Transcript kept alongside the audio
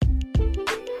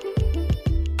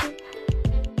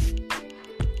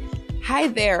Hi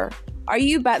there. Are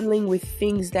you battling with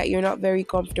things that you're not very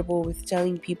comfortable with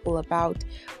telling people about?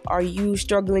 Are you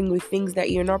struggling with things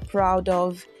that you're not proud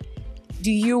of?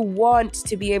 Do you want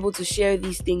to be able to share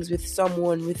these things with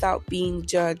someone without being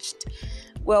judged?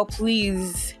 Well,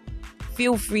 please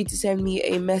feel free to send me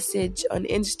a message on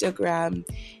Instagram.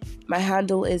 My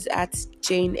handle is at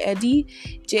Jayne Eddy,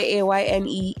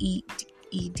 JayneEddy.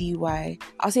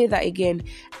 I'll say that again,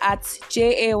 at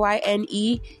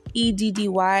JayneEddy,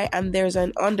 and there's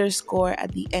an underscore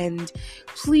at the end.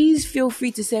 Please feel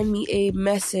free to send me a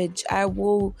message. I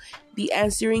will be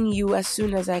answering you as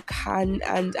soon as I can,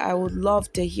 and I would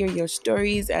love to hear your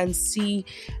stories and see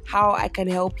how I can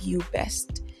help you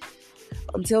best.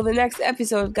 Until the next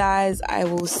episode, guys, I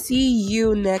will see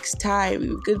you next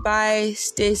time. Goodbye,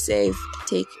 stay safe,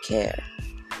 take care.